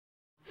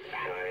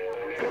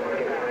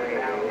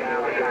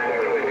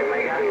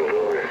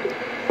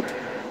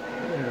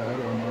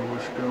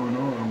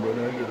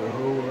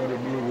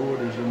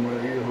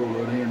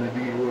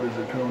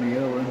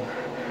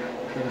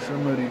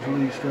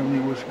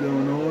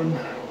on?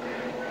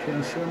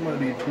 Can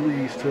somebody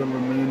please tell a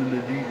man in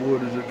the deep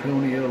waters of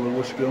Coney Island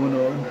what's going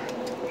on?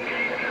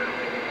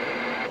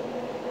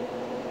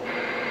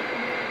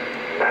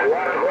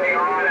 What's going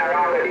on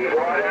around the deep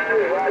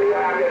waters? What do you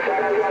have to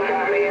tell us what's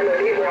happening in the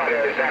deep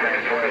waters?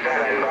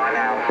 747 going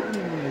out.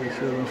 Hey,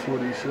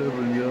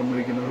 747, y'all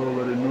making a whole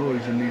lot of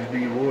noise in these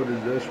deep waters.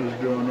 That's what's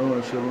going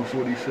on.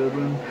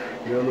 747,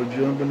 y'all are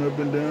jumping up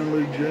and down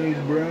like James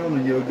Brown,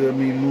 and y'all got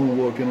me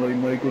moonwalking like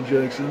Michael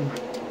Jackson.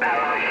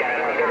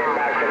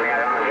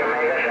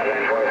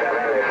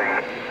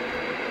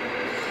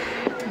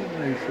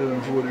 Hey,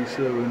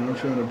 747, I'm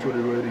trying to put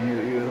it right in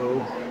your ear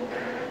hole.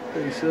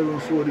 Hey,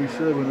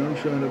 747, I'm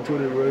trying to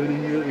put it right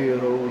in your ear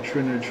hole.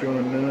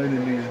 Trinitron9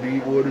 in these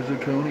deep waters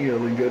of Coney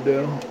Island. Get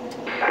down.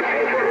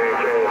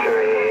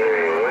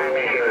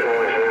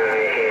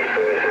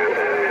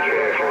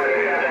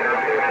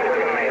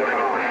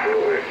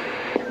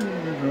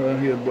 I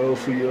hear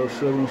both of y'all,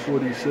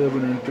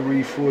 747 and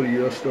 340.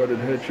 Y'all started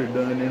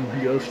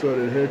heterodyning. Y'all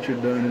started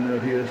heterodyning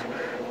out here.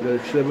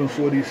 That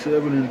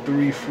 747 and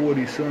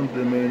 340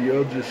 something, man.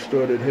 Y'all just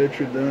started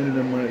heterodyning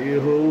in my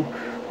ear hole.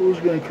 Who's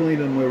gonna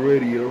clean up my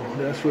radio?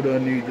 That's what I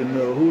need to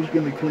know. Who's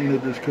gonna clean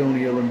up this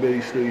Coney Island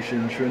base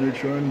station?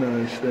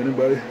 Trinitron9, standing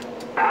by.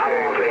 I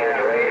won't clean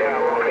that radio. I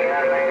won't clean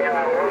that radio.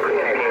 I won't clean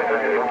it.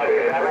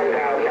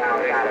 747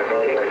 downtown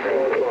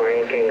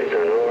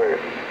Kingston.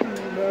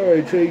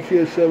 Alright, take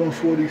care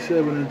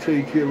 747 and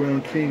take care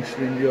around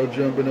Kingston. Y'all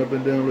jumping up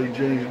and down like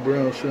James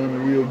Brown,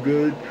 sounding real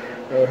good.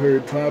 I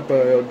heard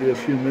Popeye out there a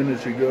few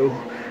minutes ago.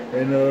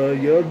 And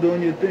y'all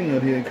doing your thing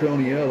out here in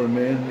Coney Island,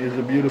 man. It's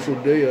a beautiful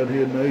day out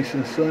here, nice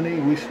and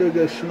sunny. We still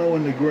got snow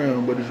on the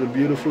ground, but it's a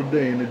beautiful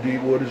day in the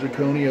deep waters of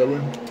Coney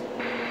Island. Okay,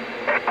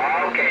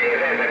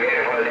 it's a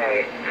beautiful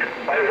day.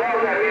 But it's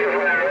also a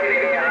beautiful and rainy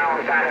day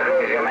around Santa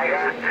Cruz,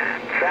 Jamaica.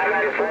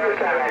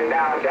 747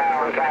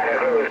 downtown Santa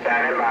Cruz,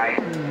 standing by.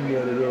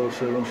 Got it all,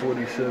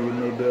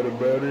 747, no doubt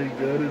about it.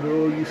 Got it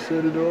all, you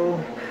said it all.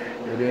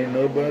 It ain't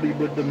nobody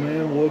but the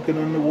man walking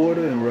on the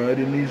water and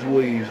riding these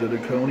waves of the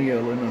Coney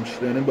Island. I'm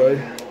standing by.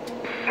 Okay,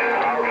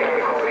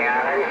 Coney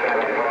Island,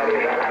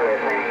 747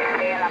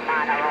 listening.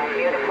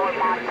 Beautiful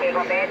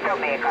Montego Bay,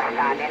 Jamaica,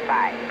 standing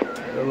by.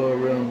 Hello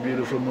around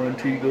beautiful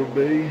Montego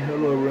Bay.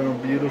 Hello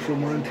around beautiful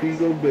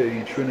Montego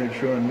Bay.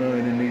 Trinitron9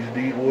 in these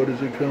deep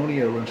waters of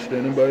Coney Island,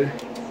 standing by.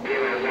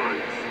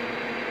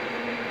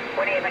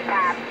 Good evening,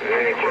 Cap.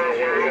 Good evening.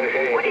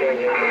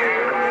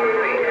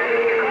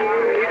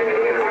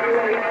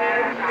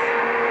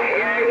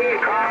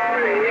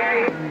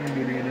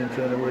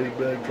 Time right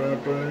back,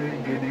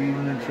 Popeye. Good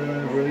evening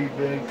time, right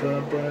back,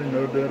 Popeye.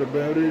 No doubt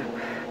about it.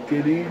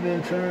 Good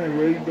evening time,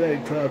 right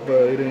back,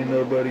 Popeye. It ain't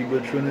nobody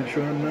but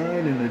Trinitron9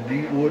 in the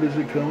deep waters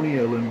of Coney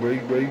Island.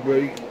 Break, break,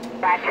 break.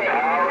 That's it.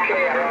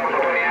 Okay, around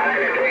Coney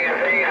Island, it's doing a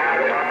thing.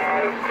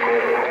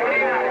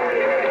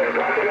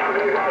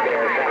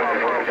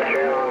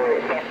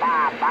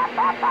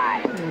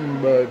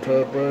 By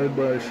Popeye,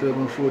 by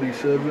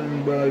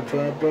 747, by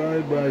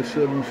Popeye, by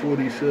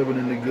 747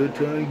 in the good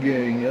time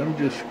gang. I'm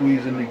just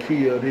squeezing the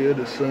key out here.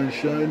 The sun's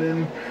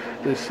shining.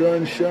 The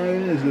sun's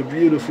shining. It's a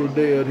beautiful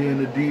day out here in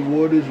the deep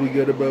waters. We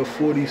got about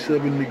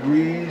 47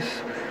 degrees.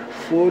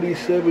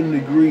 47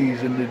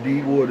 degrees in the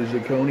deep waters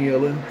of Coney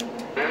Island.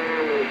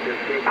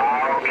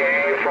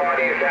 Okay,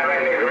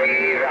 47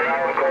 degrees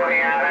around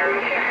Coney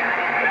Island.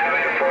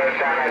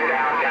 747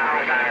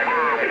 downtown Santa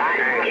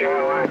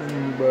Cruz.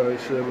 By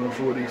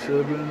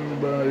 747,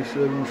 by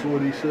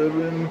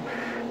 747,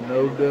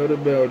 no doubt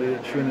about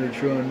it.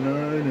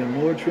 Trinitron9 and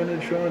more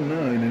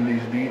Trinitron9 in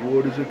these deep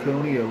waters of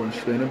Coney Island.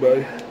 Standing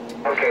by.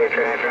 Okay,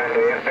 Trinitron,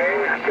 do your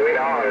thing. Do it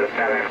all.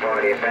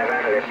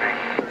 747, listening.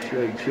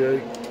 Check,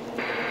 check.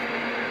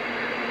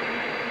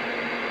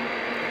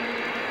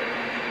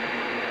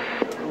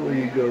 Where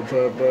you go,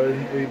 Popeye?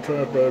 Hey,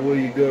 Popeye, where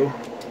you go?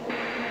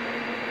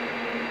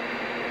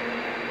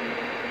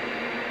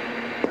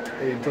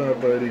 Hey,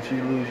 Popeye, did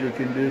you lose your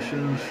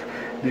conditions?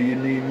 Do you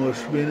need more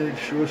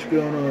spinach? What's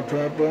going on,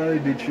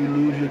 Popeye? Did you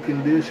lose your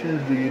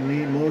conditions? Do you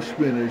need more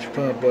spinach?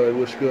 Popeye,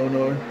 what's going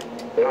on?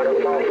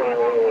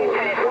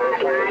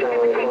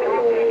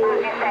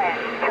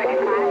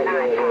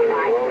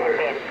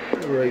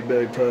 Right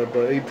back,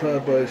 Popeye. Hey,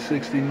 Popeye,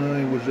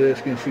 69 was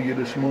asking for you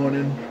this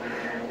morning.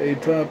 Hey,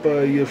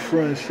 Popeye, your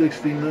friend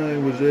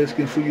 69 was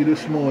asking for you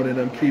this morning.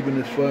 I'm keeping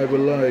his 5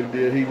 alive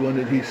there. He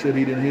said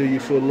he didn't hear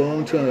you for a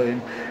long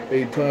time.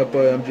 Hey,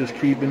 Popeye, I'm just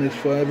keeping his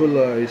 5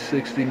 alive.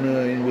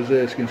 69 was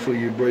asking for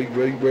you. Break,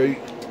 break,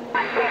 break. Get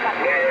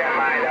your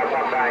mind up,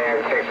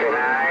 Papaya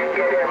 69.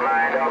 Get your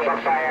mind up,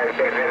 Papaya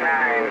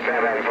 69.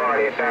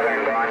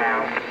 747, go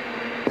now.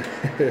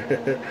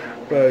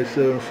 By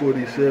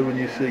 747,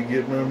 you say,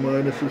 get my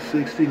mind up for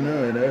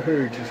 69. I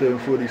heard you,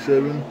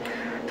 747.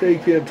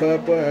 Take care,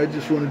 Popeye. I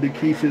just wanted to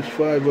keep his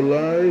 5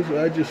 alive.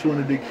 I just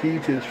wanted to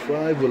keep his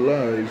 5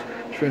 alive.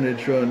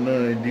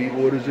 Trinitron9, deep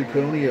waters of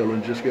Coney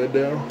Island. Just got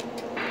down. Get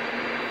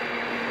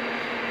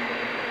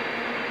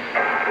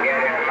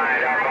your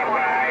mind up,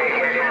 Papaya.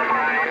 Get your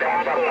mind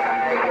up,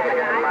 Papaya. Get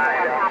your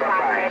mind up,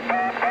 Papaya.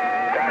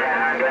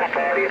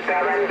 747.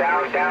 747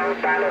 downtown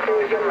Santa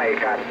Cruz,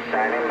 Jamaica.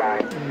 Standing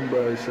by.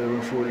 By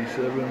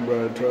 747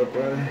 by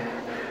Popeye.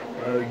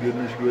 My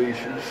goodness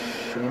gracious,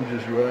 I'm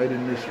just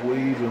riding this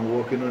wave and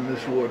walking on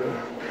this water.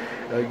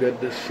 I got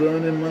the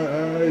sun in my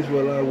eyes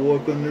while I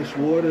walk on this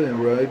water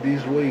and ride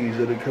these waves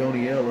of the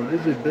County Island.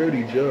 It's a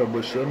dirty job,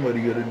 but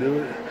somebody got to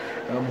do it.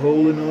 I'm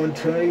holding on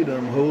tight,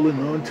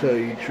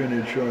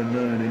 Trinitron9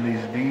 in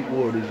these deep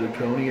waters of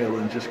County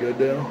Island. Just got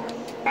down.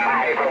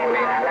 Bye, Coney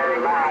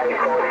Island,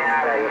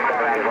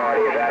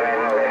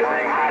 747,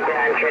 listening hot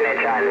and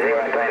Trinitron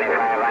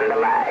 025 on the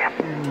line.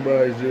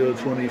 By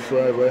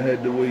 025, I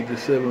had to wait till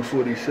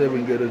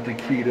 747 got up the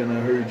key, then I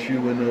heard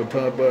you and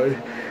Popeye.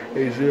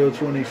 Hey,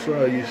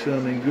 025, you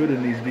sounding good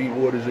in these deep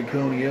waters of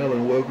Coney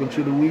Island. Welcome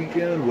to the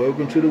weekend.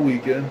 Welcome to the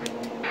weekend. Okay,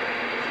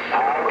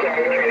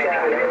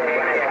 Trinitron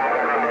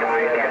 025 on the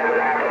line. Good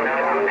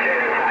afternoon.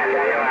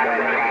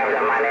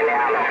 The man in the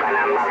ammo can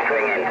I'm not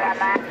swinging.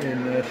 And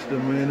that's the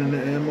man in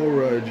the ammo,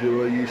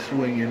 Roger. Are you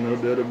swinging? No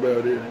doubt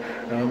about it.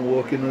 I'm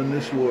walking on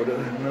this water.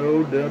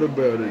 No doubt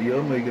about it.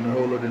 Y'all making a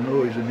whole lot of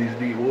noise in these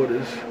deep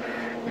waters.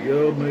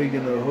 Y'all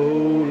making a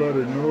whole lot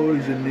of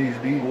noise in these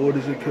deep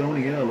waters of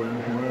Coney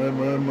Island.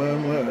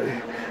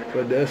 My.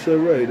 But that's all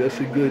right. That's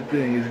a good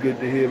thing. It's good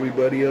to hear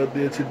everybody out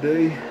there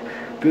today.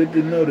 Good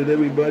to know that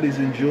everybody's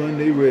enjoying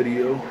their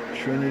radio.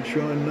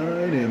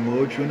 Trinitron9 and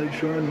more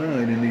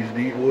Trinitron9 in these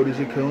deep waters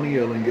of Coney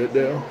Island. Get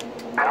down.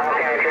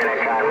 Okay,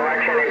 Trinitron, more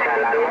Trinitron.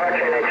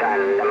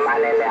 The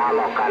man in the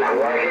ammo can I'm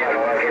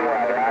working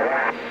well, Roger.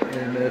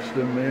 And that's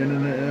the man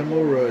in the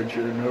ammo,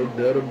 Roger. No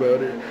doubt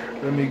about it.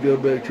 Let me go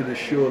back to the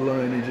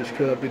shoreline and just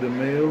copy the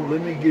mail.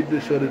 Let me get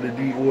this out of the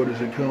deep waters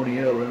of Coney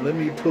Island. Let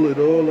me pull it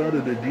all out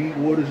of the deep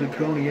waters of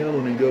Coney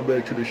Island and go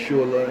back to the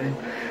shoreline.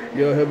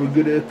 Y'all have a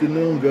good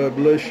afternoon. God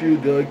bless you.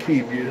 God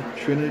keep you.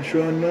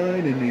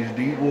 Trinitron9 in these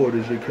deep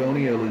waters of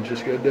Coney Island.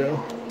 Just got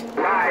down.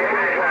 Bye,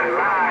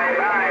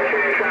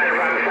 Trinitron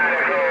from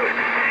Santa Cruz.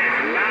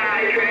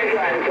 Bye,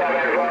 Trinitron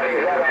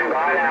 747,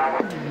 gone now.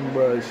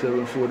 By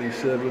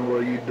 747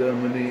 while you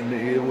dominating the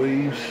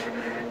airwaves.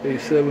 Hey,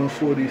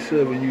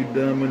 747, you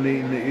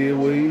dominating the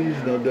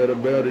airwaves. No doubt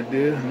about it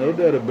there. No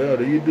doubt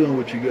about it. You're doing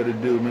what you got to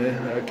do,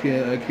 man. I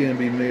can't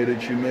be mad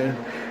at you, man.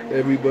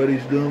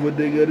 Everybody's doing what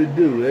they got to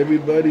do.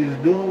 Everybody's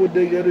doing what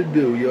they got to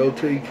do. Y'all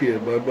take care.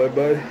 Bye. Bye,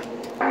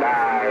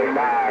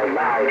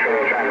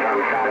 Trinitron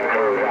from Santa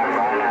Cruz, I'm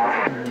gone now.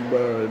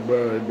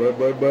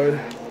 Bye.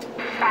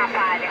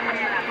 Popeye, the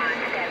sailor man,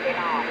 standing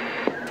off.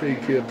 Take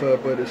care,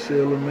 Popeye the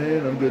sailor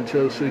man. I'm going to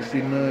tell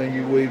 69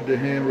 you waved the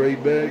hand right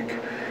back.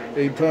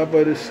 Hey,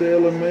 Popeye the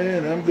sailor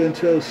man, I'm going to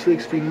tell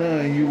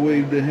 69 you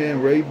waved the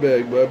hand right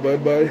back. Bye.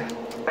 Don't tell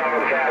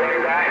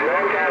him that.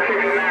 Don't tell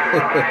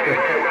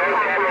 69.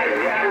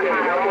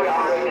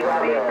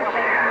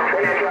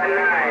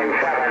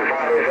 Trinitron9,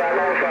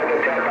 747, so to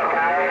tell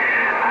Popeye.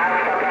 Ask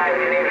Popeye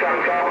we need some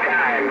talk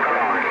time. Come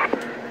on.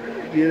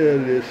 Get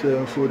out of there,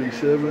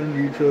 747.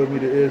 You told me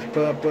to ask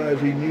Popeye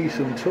if he needs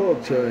some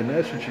talk time.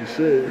 That's what you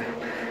said.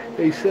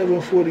 Hey,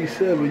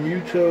 747,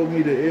 you told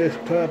me to ask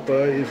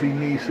Popeye if he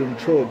needs some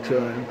talk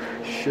time.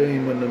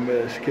 Shame on the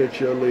mess. Catch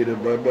y'all later.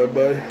 Bye. Bye,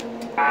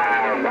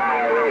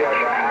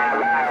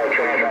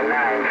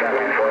 Trinitron9,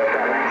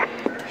 747.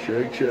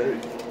 Check.